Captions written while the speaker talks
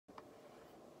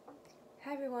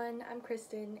Hi everyone, I'm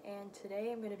Kristen, and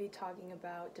today I'm going to be talking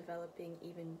about developing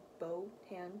even bow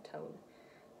hand tone.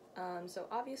 So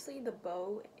obviously the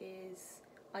bow is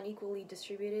unequally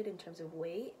distributed in terms of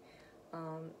weight.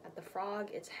 At the frog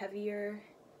it's heavier,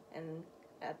 and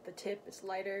at the tip it's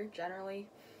lighter generally.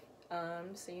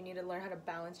 So you need to learn how to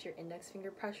balance your index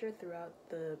finger pressure throughout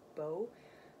the bow.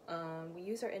 We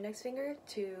use our index finger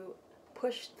to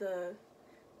push the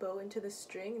bow into the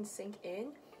string and sink in.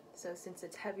 So since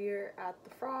it's heavier at the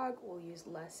frog, we'll use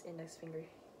less index finger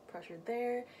pressure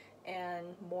there and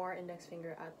more index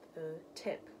finger at the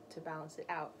tip to balance it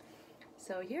out.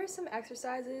 So here are some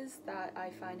exercises that I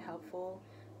find helpful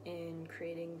in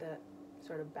creating the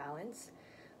sort of balance.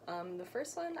 The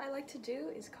first one I like to do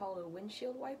is called a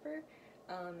windshield wiper.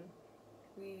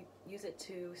 We use it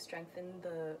to strengthen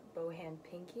the bow hand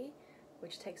pinky,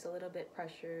 which takes a little bit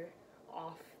pressure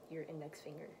off your index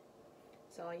finger.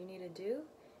 So all you need to do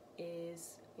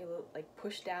is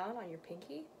push down on your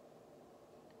pinky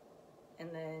and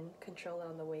then control it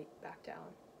on the weight back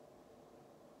down.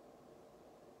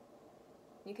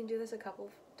 You can do this a couple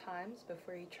of times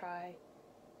before you try,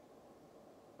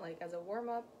 as a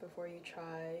warm-up, before you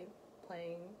try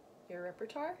playing your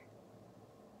repertoire,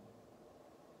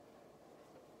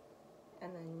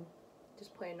 and then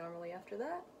just play normally after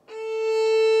that.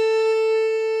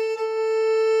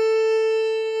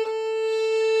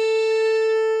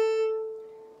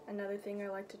 Another thing I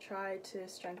like to try to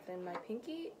strengthen my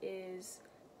pinky is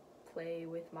play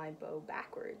with my bow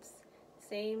backwards.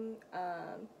 Same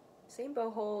bow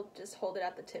hold, just hold it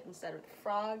at the tip instead of the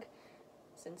frog.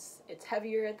 Since it's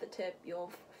heavier at the tip,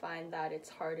 you'll find that it's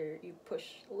harder. You push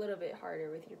a little bit harder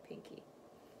with your pinky.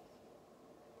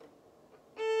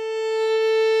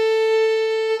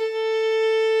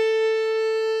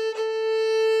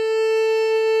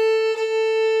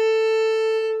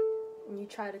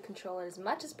 Try to control it as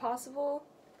much as possible,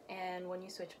 and when you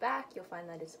switch back you'll find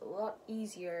that it's a lot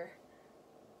easier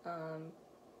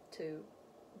to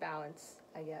balance,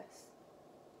 I guess.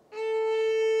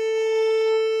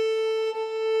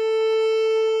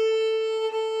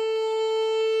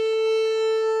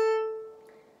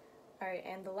 Alright,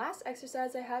 and the last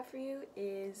exercise I have for you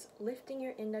is lifting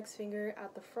your index finger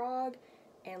at the frog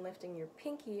and lifting your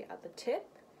pinky at the tip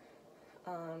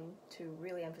to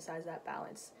really emphasize that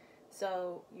balance.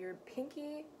 So your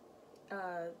pinky,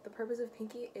 the purpose of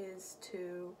pinky is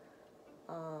to,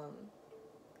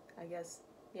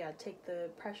 take the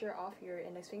pressure off your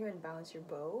index finger and balance your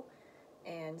bow.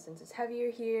 And since it's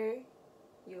heavier here,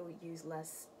 you'll use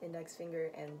less index finger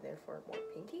and therefore more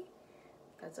pinky.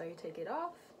 That's how you take it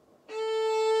off.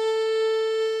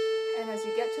 And as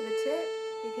you get to the tip,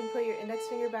 you can put your index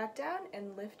finger back down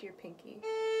and lift your pinky.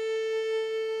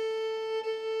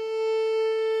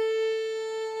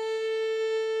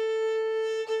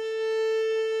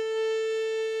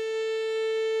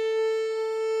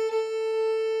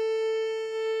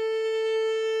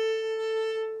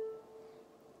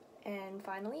 And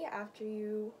finally, after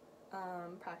you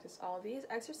practice all of these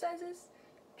exercises,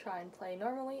 try and play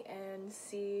normally and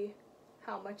see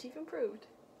how much you've improved.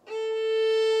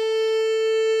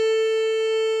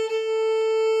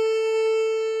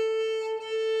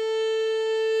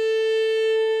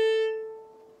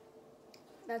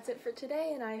 That's it for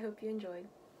today, and I hope you enjoyed.